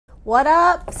What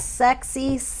up,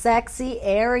 sexy, sexy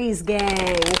Aries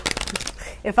gang?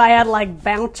 If I had like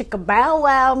bow chicka bow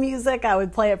wow music, I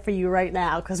would play it for you right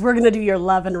now because we're going to do your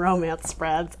love and romance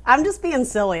spreads. I'm just being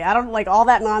silly. I don't like all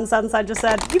that nonsense I just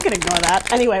said. You can ignore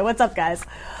that. Anyway, what's up, guys?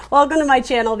 Welcome to my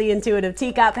channel, The Intuitive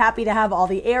Teacup. Happy to have all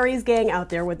the Aries gang out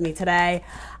there with me today.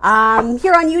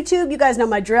 Here on YouTube, you guys know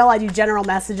my drill. I do general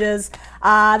messages.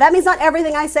 That means not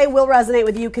everything I say will resonate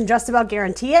with you, can just about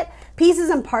guarantee it. Pieces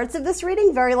and parts of this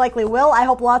reading very likely will. I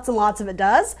hope lots and lots of it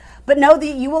does. But know that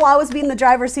you will always be in the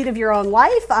driver's seat of your own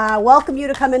life. Welcome you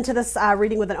to come into this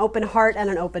reading with an open heart and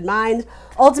an open mind.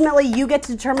 Ultimately, you get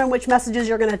to determine which messages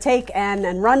you're going to take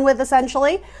and run with,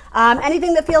 essentially.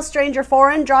 Anything that feels strange or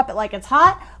foreign, drop it like it's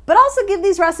hot. But also give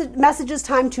these messages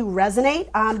time to resonate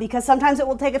because sometimes it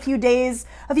will take a few days,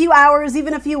 a few hours,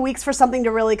 even a few weeks for something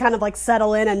to really kind of like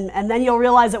settle in, and then you'll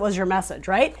realize it was your message,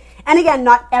 right? And again,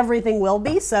 not everything will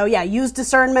be. So yeah, use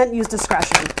discernment, use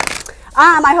discretion.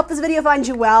 I hope this video finds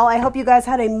you well. I hope you guys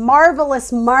had a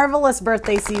marvelous, marvelous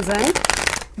birthday season.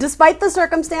 Despite the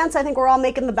circumstance, I think we're all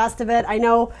making the best of it. I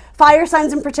know fire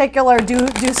signs in particular do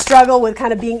struggle with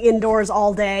kind of being indoors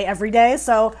all day, every day.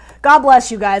 So God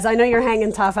bless you guys. I know you're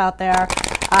hanging tough out there.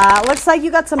 Looks like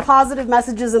you got some positive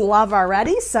messages and love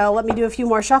already. So let me do a few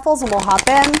more shuffles and we'll hop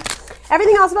in.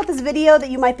 Everything else about this video that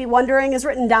you might be wondering is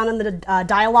written down in the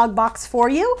dialogue box for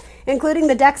you, including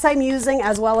the decks I'm using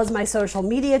as well as my social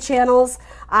media channels.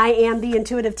 I am The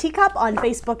Intuitive Teacup on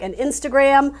Facebook and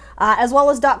Instagram, as well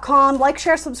as .com. Like,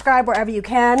 share, subscribe wherever you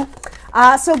can.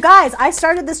 So guys, I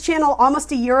started this channel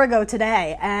almost a year ago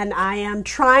today, and I am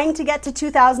trying to get to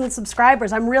 2,000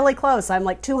 subscribers. I'm really close. I'm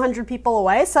like 200 people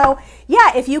away. So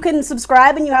yeah, if you can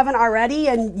subscribe and you haven't already,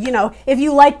 and you know, if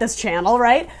you like this channel,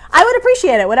 right, I would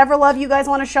appreciate it. Whatever love you guys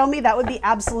want to show me, that would be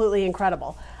absolutely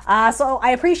incredible. So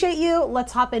I appreciate you.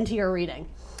 Let's hop into your reading.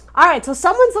 All right, so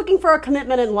someone's looking for a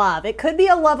commitment in love. It could be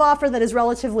a love offer that is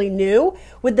relatively new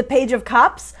with the Page of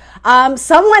Cups.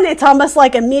 Someone, it's almost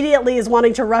like immediately is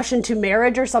wanting to rush into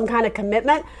marriage or some kind of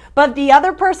commitment, but the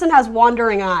other person has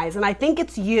wandering eyes, and I think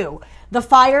it's you. The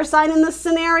fire sign in this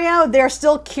scenario, they're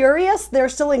still curious, they're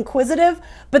still inquisitive,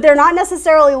 but they're not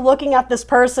necessarily looking at this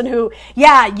person who,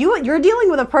 yeah, you're dealing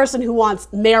with a person who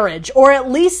wants marriage, or at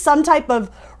least some type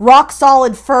of rock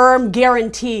solid, firm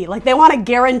guarantee. Like they want a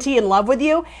guarantee in love with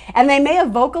you, and they may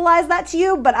have vocalized that to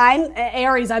you, but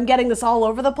Aries, I'm getting this all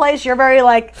over the place. You're very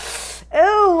like,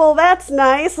 oh, well, that's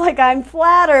nice. Like, I'm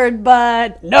flattered,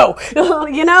 but no.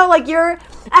 You know, like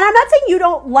and I'm not saying you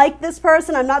don't like this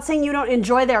person. I'm not saying you don't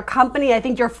enjoy their company. I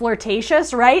think you're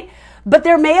flirtatious, right? But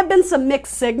there may have been some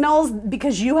mixed signals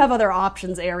because you have other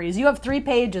options, Aries. You have 3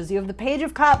 pages. You have the Page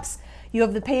of Cups, you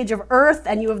have the Page of Earth,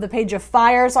 and you have the Page of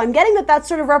Fire. So I'm getting that that's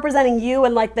sort of representing you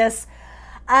and like this,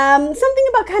 something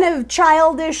about kind of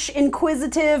childish,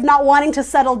 inquisitive, not wanting to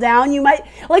settle down. You might,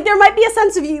 like, there might be a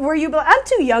sense of you where you be like, I'm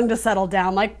too young to settle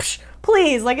down. Like, psh,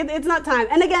 please, like, it's not time.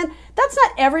 And again, that's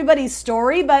not everybody's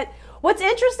story, but what's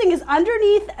interesting is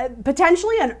underneath,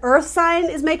 potentially an earth sign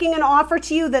is making an offer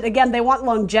to you that, again, they want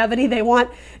longevity. They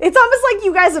want, it's almost like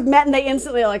you guys have met and they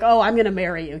instantly are like, oh, I'm going to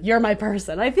marry you. You're my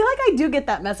person. I feel like I do get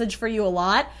that message for you a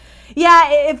lot.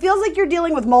 Yeah, it feels like you're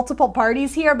dealing with multiple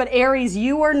parties here, but Aries,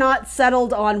 you are not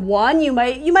settled on one. You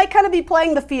might kind of be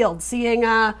playing the field, seeing,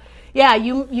 yeah,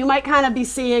 you might kind of be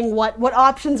seeing what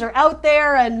options are out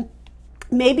there, and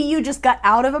maybe you just got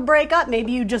out of a breakup.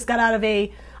 Maybe you just got out of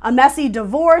a messy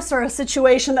divorce or a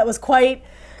situation that was quite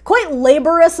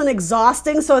laborious and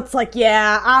exhausting. So it's like,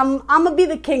 yeah, I'm gonna be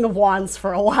the King of Wands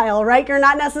for a while, right? You're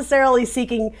not necessarily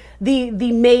seeking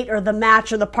the mate or the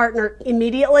match or the partner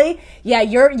immediately. Yeah,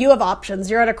 you have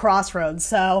options. You're at a crossroads.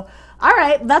 So all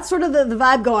right, that's sort of the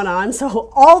vibe going on.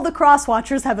 So all the cross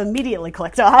watchers have immediately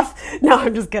clicked off. No,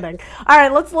 I'm just kidding. All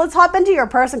right, let's hop into your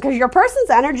person, because your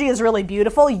person's energy is really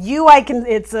beautiful.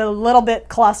 It's a little bit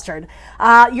clustered.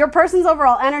 Your person's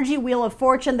overall energy, Wheel of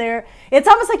Fortune, it's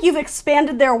almost like you've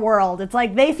expanded their world. It's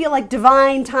like they feel like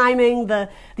divine timing, the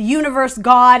universe,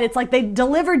 God. It's like they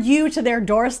delivered you to their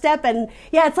doorstep, and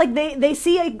yeah, it's like they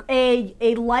see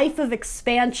a life of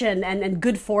expansion and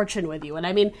good fortune with you. And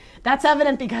I mean, that's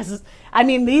evident because, I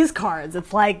mean, these cards,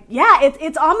 it's like, yeah,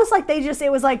 it's almost like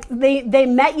it was like they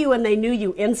met you and they knew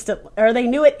you instantly, or they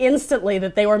knew it instantly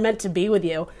that they were meant to be with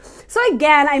you. So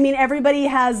again, I mean, everybody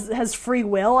has free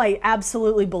will. I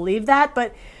absolutely believe that,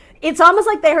 but it's almost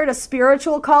like they heard a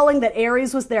spiritual calling that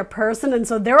Aries was their person, and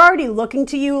so they're already looking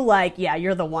to you like, yeah,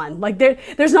 you're the one. Like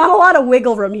there's not a lot of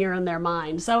wiggle room here in their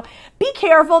mind. So be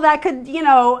careful. That could, you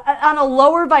know, on a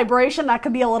lower vibration, that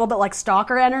could be a little bit like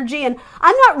stalker energy. And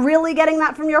I'm not really getting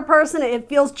that from your person. It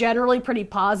feels generally pretty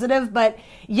positive, but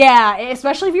yeah,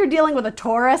 especially if you're dealing with a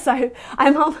Taurus, I'm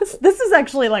almost, this is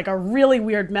actually like a really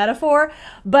weird metaphor,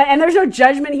 and there's no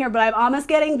judgment here, but I'm almost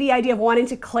getting the idea of wanting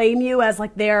to claim you as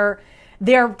like their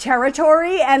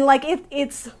territory. And like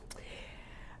it's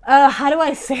how do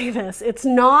I say this? It's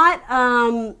not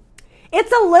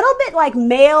it's a little bit like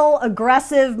male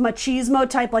aggressive machismo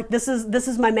type, like this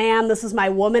is my man, this is my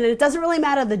woman, and it doesn't really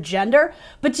matter the gender.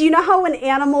 But do you know how when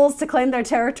animals, to claim their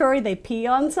territory, they pee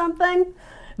on something?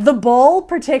 The bull,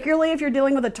 particularly if you're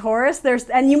dealing with a Taurus,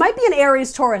 and you might be an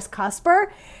Aries Taurus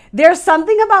cusper, there's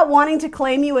something about wanting to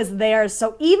claim you as theirs.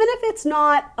 So even if it's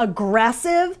not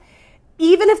aggressive,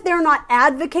 even if they're not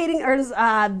advocating or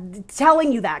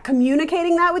telling you that,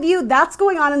 communicating that with you, that's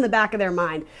going on in the back of their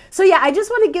mind. So yeah, I just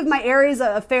want to give my Aries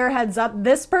a fair heads up.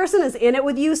 This person is in it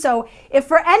with you. So if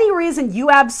for any reason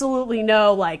you absolutely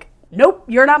know, like, nope,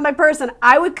 you're not my person,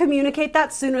 I would communicate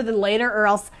that sooner than later, or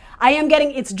else I am getting,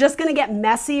 it's just going to get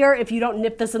messier if you don't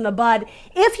nip this in the bud.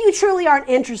 If you truly aren't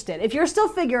interested, if you're still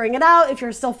figuring it out, if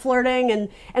you're still flirting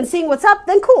and seeing what's up,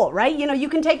 then cool, right? You know, you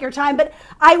can take your time, but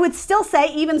I would still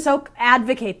say, even so,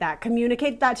 advocate that,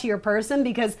 communicate that to your person,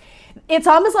 because it's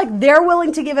almost like they're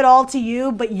willing to give it all to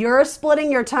you, but you're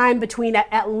splitting your time between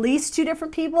at least two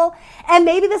different people. And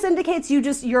maybe this indicates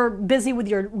you're busy with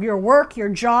your work, your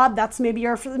job. That's maybe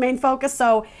your main focus.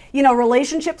 So, you know,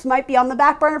 relationships might be on the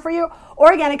back burner for you.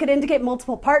 Or again, it could indicate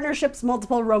multiple partnerships,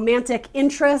 multiple romantic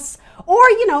interests, or,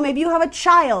 you know, maybe you have a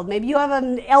child, maybe you have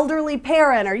an elderly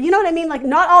parent, or, you know what I mean? Like,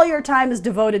 not all your time is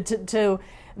devoted to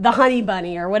the honey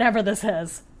bunny or whatever this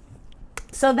is.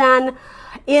 So then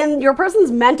in your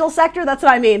person's mental sector, that's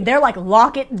what I mean. They're like,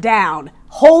 lock it down,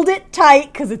 hold it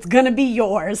tight, because it's going to be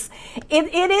yours.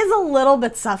 It is a little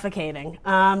bit suffocating.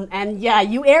 And yeah,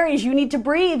 you Aries, you need to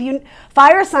breathe. You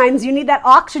fire signs, you need that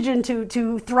oxygen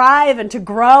to thrive and to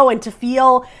grow and to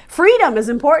feel. Freedom is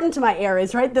important to my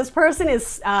Aries, right? This person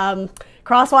is,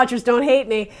 crosswatchers, don't hate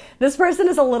me. This person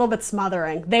is a little bit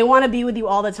smothering. They want to be with you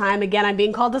all the time. Again, I'm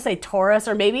being called to say Taurus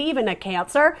or maybe even a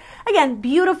Cancer. Again,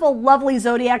 beautiful, lovely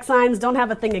zodiac signs. Don't have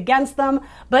a thing against them.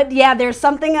 But yeah, there's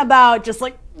something about just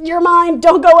like, you're mine,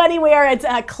 don't go anywhere. It's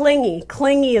clingy.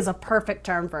 Clingy is a perfect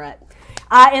term for it.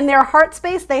 In their heart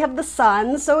space, they have the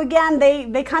Sun. So again,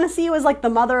 they kind of see you as like the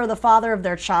mother or the father of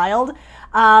their child.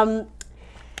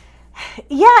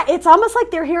 Yeah, it's almost like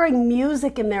they're hearing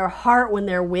music in their heart when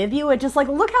they're with you. It's just like,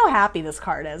 look how happy this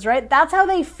card is, right? That's how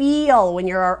they feel when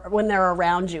they're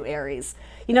around you, Aries.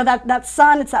 You know, that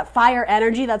Sun, it's that fire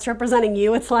energy that's representing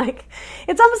you. It's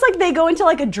almost like they go into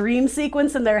like a dream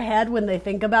sequence in their head when they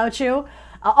think about you.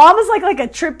 Almost like a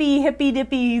trippy,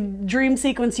 hippy-dippy dream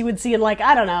sequence you would see in, like,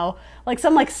 I don't know, like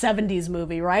some like 70s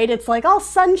movie, right? It's like all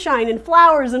sunshine and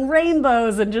flowers and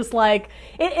rainbows and just like,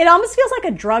 it almost feels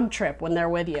like a drug trip when they're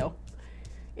with you.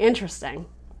 Interesting.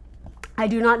 I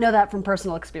do not know that from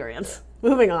personal experience.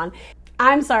 Moving on.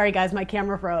 I'm sorry, guys, my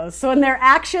camera froze. So in their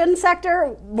action sector,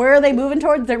 where are they moving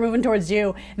towards? They're moving towards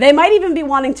you. They might even be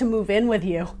wanting to move in with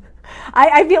you.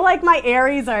 I feel like my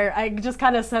Aries I just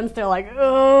kind of sense they're like,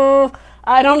 oh,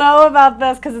 I don't know about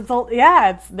this, because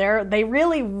they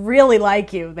really, really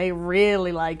like you. They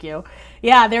really like you.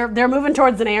 Yeah, they're moving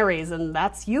towards an Aries, and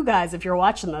that's you guys if you're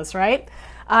watching this, right?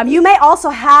 You may also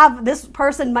have, this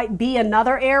person might be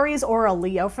another Aries or a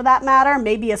Leo for that matter,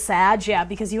 maybe a Sag, yeah,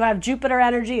 because you have Jupiter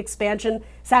energy, expansion.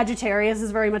 Sagittarius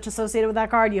is very much associated with that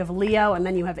card. You have Leo, and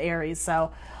then you have Aries.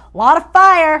 So a lot of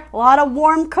fire, a lot of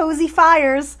warm, cozy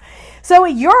fires. So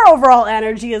your overall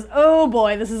energy is, oh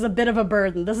boy, this is a bit of a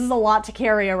burden. This is a lot to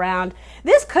carry around.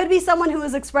 This could be someone who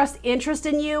has expressed interest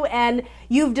in you and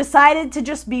you've decided to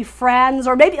just be friends,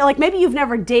 or maybe you've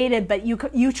never dated, but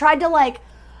you tried to like,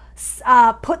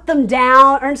 put them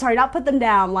down, or sorry, not put them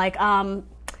down, like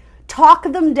talk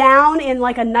them down in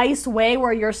like a nice way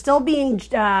where you're still being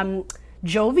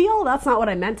jovial. That's not what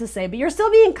I meant to say, but you're still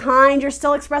being kind, you're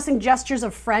still expressing gestures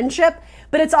of friendship,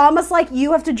 but it's almost like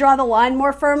you have to draw the line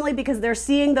more firmly because they're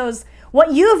seeing those,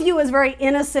 what you view as very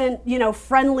innocent, you know,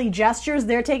 friendly gestures,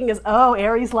 they're taking as, oh,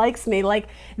 Aries likes me. Like,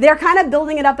 they're kind of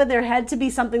building it up in their head to be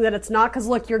something that it's not, because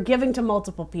look, you're giving to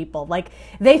multiple people. Like,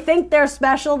 they think they're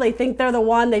special, they think they're the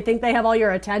one, they think they have all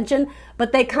your attention,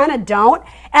 but they kind of don't.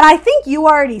 And I think you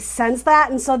already sense that,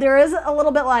 and so there is a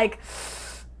little bit like,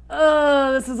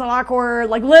 oh, this is awkward,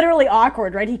 like literally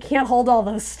awkward, right? He can't hold all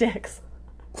those sticks.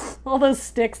 All those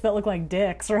sticks that look like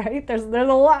dicks, right? There's a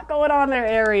lot going on there,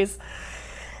 Aries.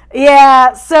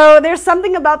 Yeah, so there's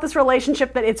something about this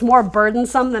relationship that it's more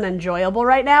burdensome than enjoyable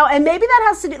right now. And maybe that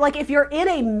has to do, like, if you're in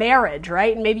a marriage,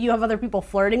 right, and maybe you have other people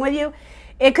flirting with you,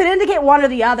 it could indicate one or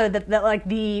the other that like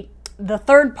the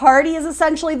third party is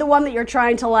essentially the one that you're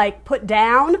trying to like put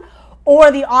down,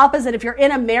 or the opposite. If you're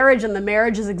in a marriage and the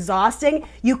marriage is exhausting,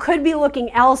 you could be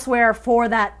looking elsewhere for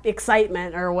that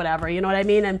excitement or whatever, you know what I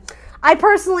mean? And I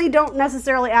personally don't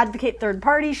necessarily advocate third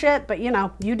party shit, but you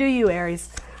know, you do you, Aries.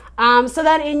 So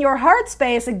then in your heart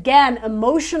space, again,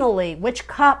 emotionally, which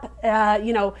cup,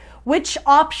 which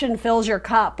option fills your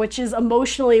cup, which is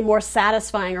emotionally more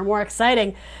satisfying or more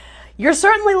exciting? You're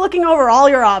certainly looking over all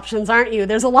your options, aren't you?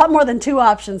 There's a lot more than two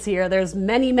options here. There's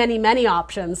many, many, many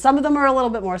options. Some of them are a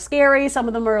little bit more scary. Some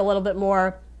of them are a little bit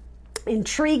more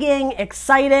intriguing,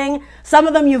 exciting. Some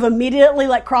of them you've immediately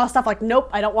like crossed off like,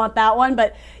 nope, I don't want that one.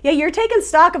 But yeah, you're taking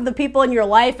stock of the people in your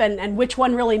life and which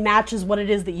one really matches what it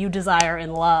is that you desire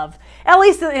in love, at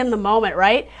least in the moment,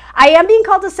 right? I am being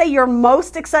called to say you're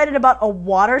most excited about a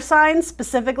water sign,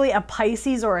 specifically a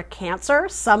Pisces or a Cancer,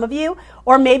 some of you,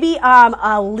 or maybe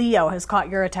a Leo has caught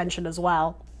your attention as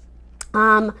well.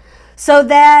 So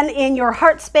then in your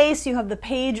heart space, you have the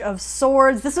Page of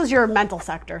Swords. This is your mental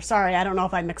sector. Sorry, I don't know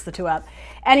if I mixed the two up.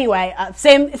 Anyway,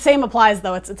 same applies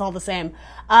though. It's all the same.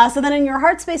 So then in your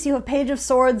heart space, you have Page of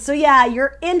Swords. So yeah,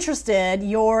 you're interested,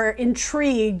 you're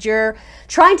intrigued, you're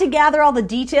trying to gather all the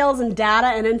details and data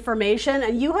and information,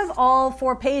 and you have all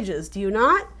 4 pages. Do you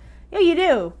not? Yeah, you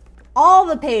do. All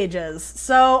the pages.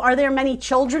 So are there many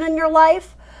children in your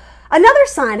life? Another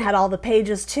sign had all the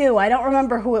pages too. I don't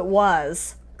remember who it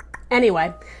was.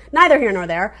 Anyway, neither here nor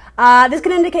there. This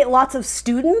can indicate lots of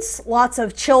students, lots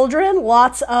of children,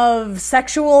 lots of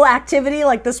sexual activity,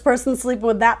 like this person sleeping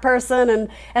with that person and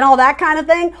all that kind of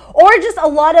thing. Or just a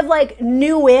lot of like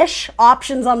newish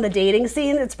options on the dating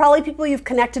scene. It's probably people you've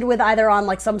connected with either on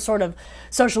like some sort of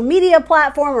social media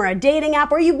platform or a dating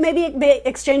app, or you maybe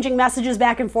exchanging messages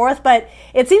back and forth. But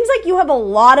it seems like you have a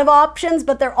lot of options,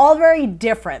 but they're all very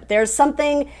different. There's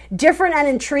something different and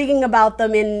intriguing about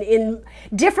them in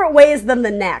different ways than the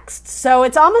next. So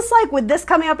it's almost like with this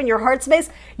coming up in your heart space,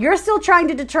 you're still trying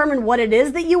to determine what it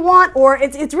is that you want, or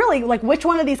it's really like which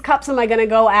one of these cups am I going to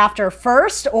go after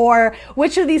first, or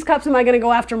which of these cups am I going to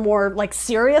go after more like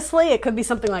seriously? It could be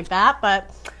something like that, but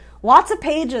lots of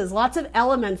pages, lots of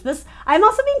elements. I'm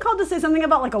also being called to say something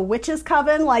about like a witch's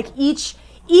coven, like each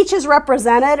is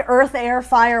represented, earth, air,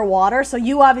 fire, water. So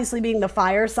you obviously being the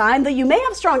fire sign, though you may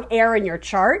have strong air in your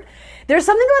chart. There's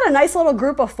something about a nice little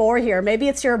group of 4 here. Maybe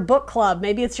it's your book club,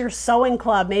 maybe it's your sewing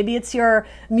club, maybe it's your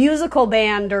musical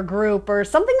band or group, or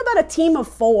something about a team of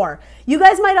 4. You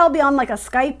guys might all be on like a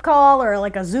Skype call or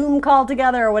like a Zoom call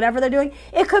together or whatever they're doing.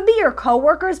 It could be your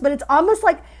coworkers, but it's almost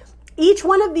like each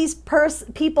one of these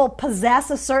people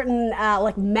possess a certain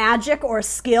like magic or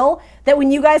skill that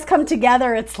when you guys come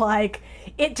together, it's like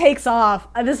it takes off.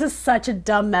 This is such a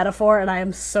dumb metaphor, and I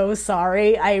am so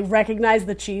sorry. I recognize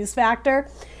the cheese factor.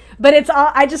 But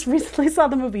I just recently saw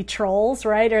the movie Trolls,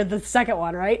 right? Or the second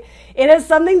one, right? It has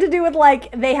something to do with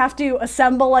like they have to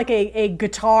assemble like a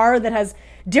guitar that has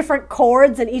different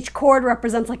chords, and each chord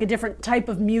represents like a different type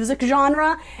of music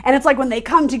genre. And it's like when they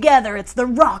come together, it's the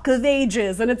rock of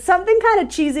ages. And it's something kind of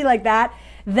cheesy like that.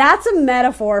 That's a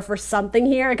metaphor for something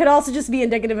here. It could also just be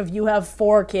indicative of you have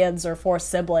 4 kids or 4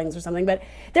 siblings or something. But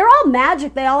they're all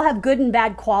magic. They all have good and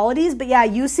bad qualities. But yeah,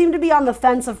 you seem to be on the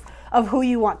fence of who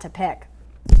you want to pick.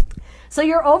 So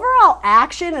your overall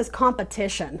action is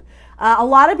competition. A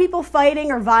lot of people fighting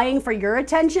or vying for your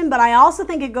attention, but I also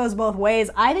think it goes both ways.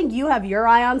 I think you have your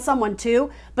eye on someone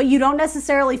too, but you don't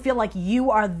necessarily feel like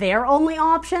you are their only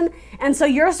option. And so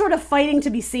you're sort of fighting to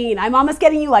be seen. I'm almost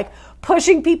getting you like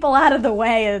pushing people out of the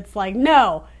way. It's like,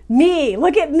 no, me,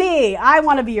 look at me. I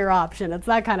want to be your option. It's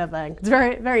that kind of thing. It's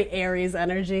very, very Aries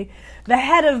energy. The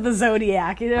head of the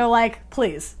zodiac, you know, like,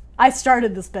 please. I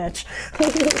started this bitch,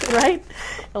 right?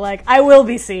 Like, I will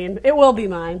be seen. It will be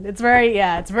mine. It's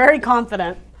very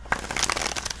confident.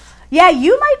 Yeah,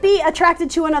 you might be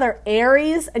attracted to another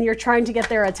Aries and you're trying to get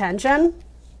their attention.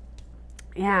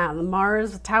 Yeah, the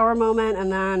Mars Tower moment,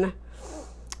 and then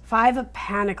 5 of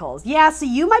Pentacles. Yeah, so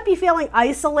you might be feeling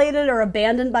isolated or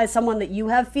abandoned by someone that you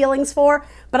have feelings for,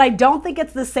 but I don't think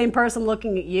it's the same person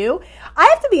looking at you. I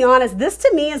have to be honest, this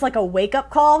to me is like a wake-up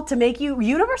call to make you,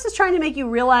 universe is trying to make you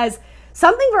realize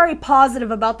something very positive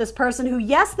about this person who,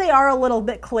 yes, they are a little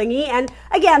bit clingy. And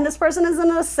again, this person isn't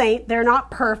a saint. They're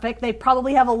not perfect. They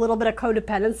probably have a little bit of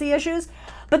codependency issues.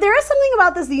 But there is something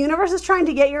about this. The universe is trying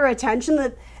to get your attention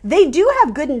that they do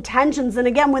have good intentions. And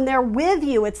again, when they're with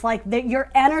you, it's like your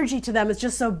energy to them is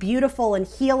just so beautiful and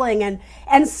healing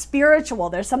and spiritual.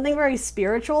 There's something very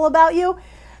spiritual about you.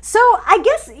 So I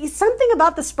guess something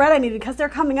about the spread I need, because they're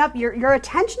coming up, your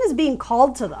attention is being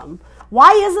called to them.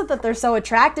 Why is it that they're so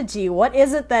attracted to you? What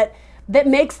is it that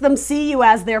makes them see you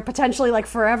as their potentially like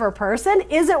forever person?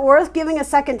 Is it worth giving a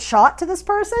second shot to this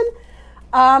person?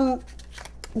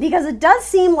 Because it does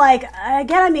seem like,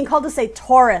 again, I'm being called to say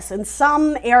Taurus in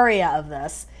some area of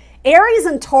this. Aries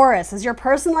and Taurus, is your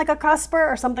person like a cusper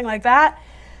or something like that?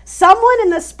 Someone in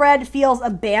the spread feels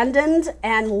abandoned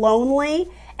and lonely,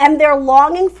 and they're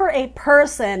longing for a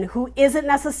person who isn't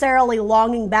necessarily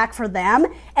longing back for them.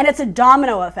 And it's a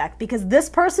domino effect, because this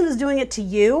person is doing it to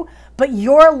you, but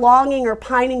you're longing or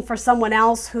pining for someone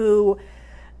else who,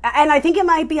 and I think it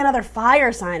might be another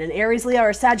fire sign, an Aries, Leo,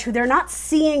 or Sag, who they're not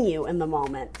seeing you in the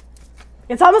moment.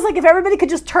 It's almost like if everybody could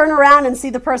just turn around and see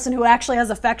the person who actually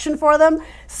has affection for them,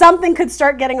 something could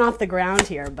start getting off the ground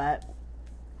here. But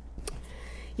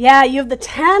yeah, you have the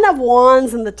 10 of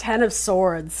Wands and the 10 of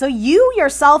Swords. So you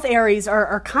yourself, Aries,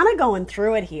 are kind of going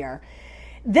through it here.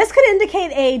 This could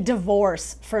indicate a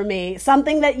divorce for me,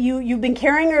 something that you've been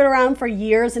carrying it around for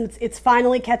years, and it's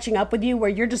finally catching up with you, where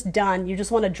you're just done. You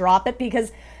just want to drop it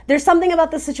because there's something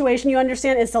about the situation you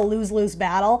understand is a lose-lose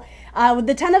battle. With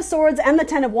the 10 of Swords and the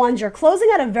 10 of Wands, you're closing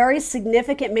out a very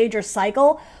significant major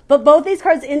cycle, but both these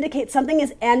cards indicate something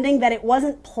is ending, that it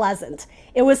wasn't pleasant.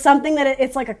 It was something that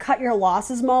it's like a cut your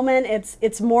losses moment.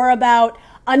 It's more about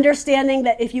understanding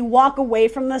that if you walk away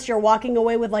from this, you're walking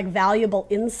away with like valuable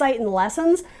insight and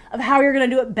lessons of how you're going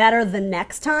to do it better the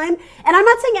next time. And I'm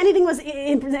not saying anything was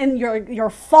in your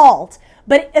fault,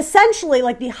 but essentially,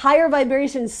 like, the higher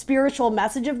vibration spiritual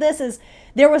message of this is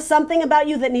there was something about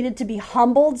you that needed to be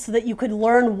humbled so that you could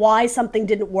learn why something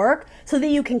didn't work, so that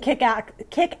you can kick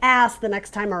ass the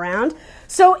next time around.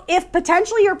 So if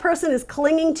potentially your person is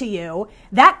clinging to you,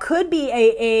 that could be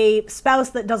a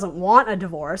spouse that doesn't want a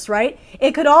divorce, right?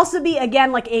 It could also be,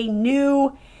 again, like a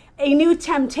new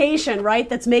temptation, right?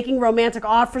 That's making romantic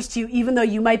offers to you, even though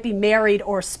you might be married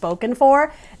or spoken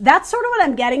for. That's sort of what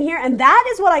I'm getting here. And that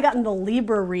is what I got in the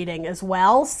Libra reading as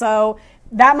well. So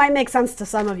that might make sense to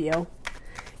some of you.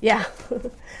 Yeah,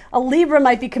 a Libra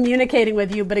might be communicating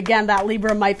with you, but again, that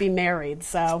Libra might be married.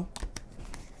 So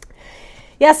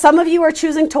yeah, some of you are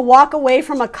choosing to walk away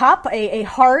from a cup, a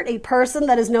heart, a person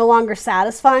that is no longer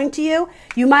satisfying to you.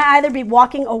 You might either be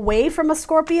walking away from a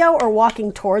Scorpio or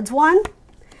walking towards one,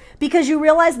 because you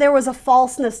realize there was a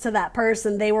falseness to that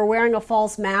person. They were wearing a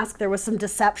false mask. There was some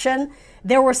deception.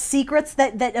 There were secrets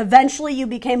that eventually you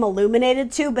became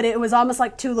illuminated to, but it was almost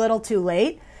like too little, too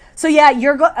late. So yeah,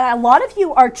 a lot of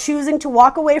you are choosing to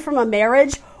walk away from a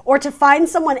marriage or to find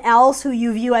someone else who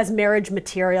you view as marriage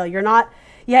material. You're not,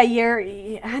 I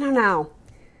don't know.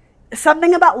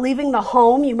 Something about leaving the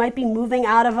home. You might be moving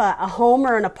out of a home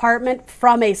or an apartment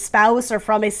from a spouse or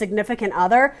from a significant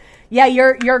other. Yeah,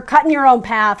 you're cutting your own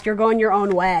path. You're going your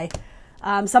own way.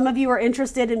 Some of you are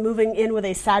interested in moving in with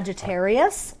a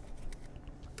Sagittarius.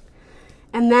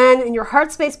 And then in your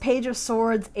heart space, Page of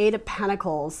Swords, 8 of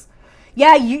Pentacles.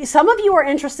 Yeah, some of you are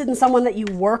interested in someone that you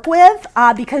work with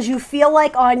because you feel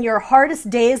like on your hardest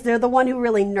days, they're the one who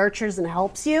really nurtures and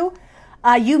helps you.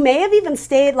 You may have even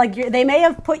stayed, like they may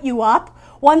have put you up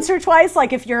once or twice.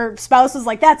 Like if your spouse was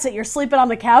like, that's it, you're sleeping on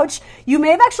the couch. You may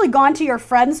have actually gone to your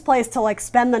friend's place to like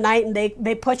spend the night, and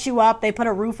they put you up, they put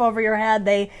a roof over your head.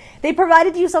 They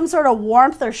provided you some sort of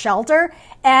warmth or shelter.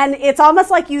 And it's almost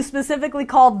like you specifically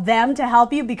called them to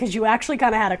help you because you actually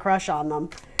kind of had a crush on them.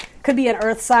 Could be an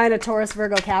earth sign, a Taurus,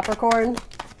 Virgo, Capricorn.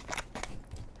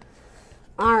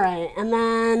 All right, and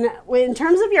then in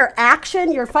terms of your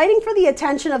action, you're fighting for the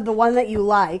attention of the one that you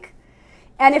like.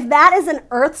 And if that is an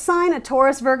earth sign, a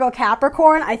Taurus, Virgo,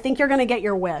 Capricorn, I think you're going to get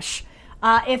your wish.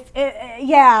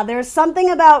 There's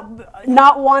something about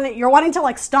you're wanting to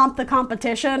like stomp the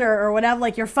competition or whatever,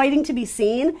 like you're fighting to be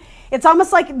seen. It's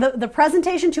almost like the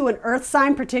presentation to an earth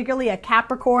sign, particularly a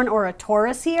Capricorn or a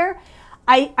Taurus here.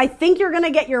 I think you're going to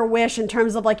get your wish in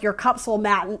terms of like your cups will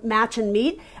match and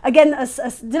meet. Again,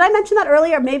 did I mention that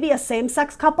earlier? Maybe a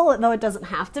same-sex couple, though it doesn't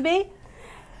have to be.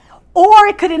 Or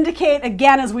it could indicate,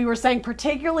 again, as we were saying,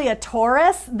 particularly a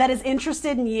Taurus that is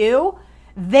interested in you.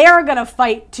 They're going to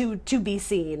fight to be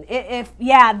seen.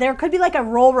 There could be like a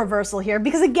role reversal here,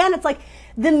 because again, it's like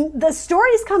the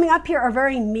stories coming up here are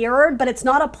very mirrored, but it's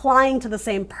not applying to the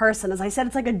same person. As I said,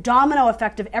 it's like a domino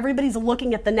effect of everybody's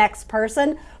looking at the next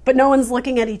person, but no one's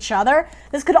looking at each other.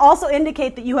 This could also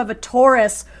indicate that you have a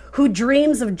Taurus who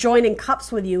dreams of joining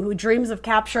cups with you, who dreams of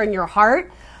capturing your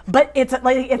heart, but it's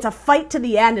a fight to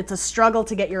the end. It's a struggle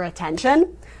to get your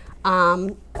attention.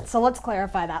 So let's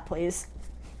clarify that, please.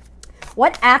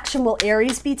 What action will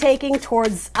Aries be taking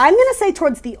towards, I'm going to say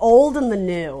towards the old and the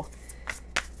new?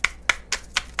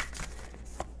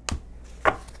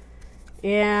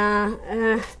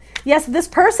 Yeah. Yes, this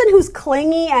person who's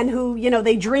clingy and who, you know,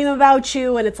 they dream about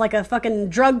you and it's like a fucking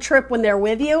drug trip when they're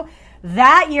with you,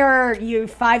 that you're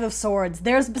Five of Swords.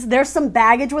 There's some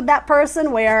baggage with that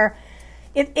person where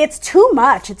it's too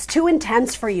much. It's too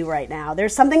intense for you right now.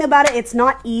 There's something about it. It's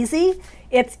not easy.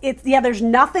 Yeah, there's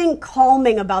nothing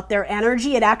calming about their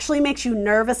energy. It actually makes you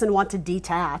nervous and want to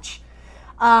detach.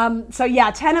 So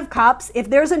yeah, 10 of Cups. If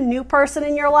there's a new person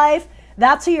in your life,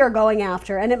 that's who you're going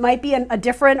after. And it might be a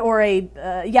different or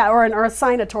an earth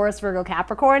sign, a Taurus, Virgo,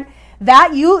 Capricorn.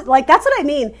 That's what I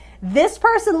mean. This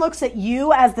person looks at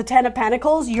you as the 10 of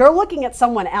Pentacles. You're looking at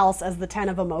someone else as the 10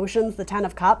 of Emotions, the 10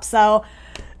 of Cups. So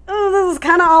this is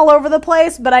kind of all over the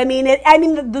place, but I mean,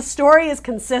 the story is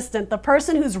consistent. The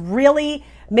person who's really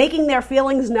making their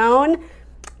feelings known,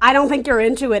 I don't think you're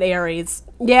into it, Aries.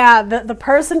 Yeah, the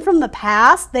person from the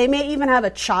past, they may even have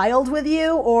a child with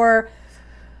you, or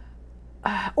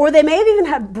they may have even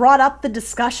have brought up the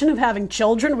discussion of having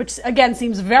children, which again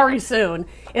seems very soon.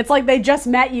 It's like they just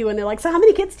met you and they're like, so how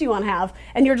many kids do you want to have?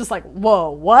 And you're just like,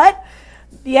 whoa, what?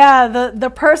 Yeah, the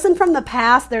person from the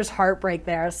past, there's heartbreak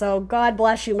there. So God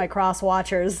bless you, my cross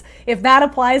watchers. If that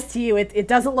applies to you, it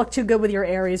doesn't look too good with your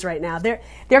Aries right now.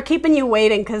 They're keeping you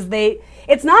waiting because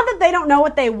it's not that they don't know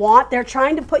what they want. They're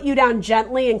trying to put you down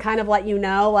gently and kind of let you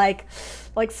know, like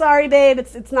sorry, babe,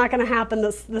 it's not going to happen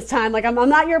this time. Like I'm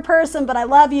not your person, but I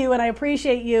love you and I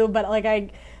appreciate you. But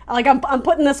I'm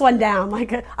putting this one down.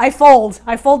 Like I fold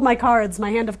my cards,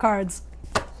 my hand of cards.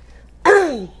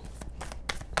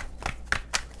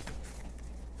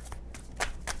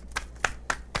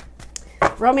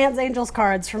 Romance Angels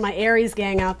cards for my Aries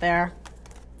gang out there.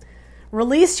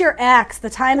 Release your ex. The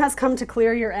time has come to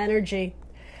clear your energy.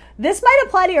 This might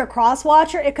apply to your cross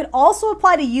watcher. It could also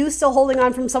apply to you still holding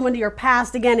on from someone to your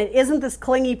past. Again, it isn't this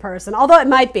clingy person, although it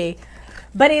might be,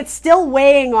 but it's still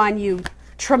weighing on you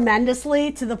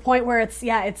tremendously to the point where it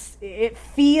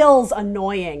feels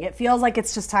annoying. It feels like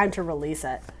it's just time to release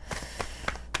it.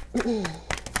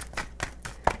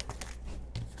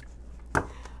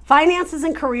 Finances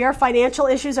and career, financial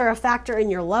issues are a factor in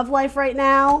your love life right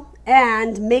now,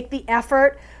 and make the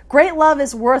effort. Great love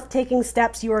is worth taking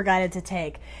steps you are guided to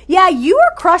take. Yeah, you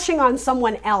are crushing on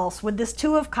someone else with this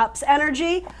Two of Cups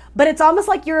energy, but it's almost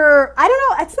like I don't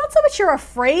know, it's not so much you're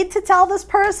afraid to tell this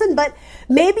person, but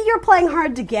maybe you're playing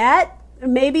hard to get.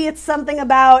 Maybe it's something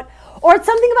about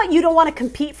you don't want to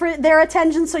compete for their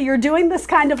attention, so you're doing this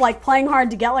kind of like playing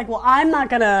hard to get, like, well, I'm not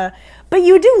gonna, but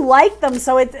you do like them,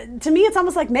 so to me it's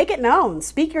almost like make it known,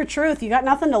 speak your truth, you got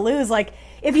nothing to lose. Like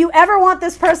if you ever want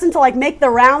this person to like make the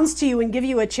rounds to you and give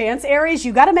you a chance, Aries,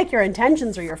 you got to make your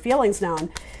intentions or your feelings known.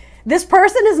 This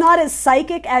person is not as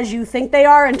psychic as you think they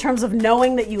are in terms of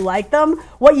knowing that you like them.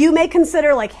 What you may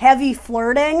consider like heavy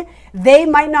flirting, they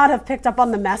might not have picked up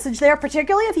on the message there,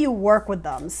 particularly if you work with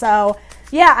them. So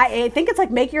yeah, I think it's like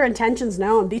make your intentions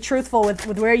known. Be truthful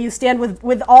with where you stand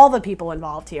with all the people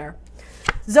involved here.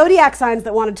 Zodiac signs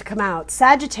that wanted to come out: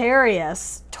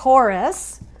 Sagittarius,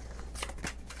 Taurus,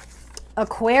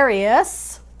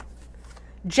 Aquarius,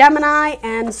 Gemini,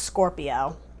 and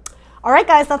Scorpio. All right,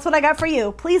 guys, that's what I got for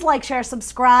you. Please like, share,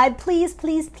 subscribe. Please,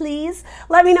 please, please.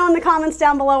 Let me know in the comments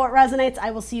down below what resonates.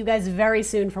 I will see you guys very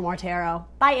soon for more tarot.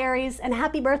 Bye, Aries, and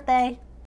happy birthday.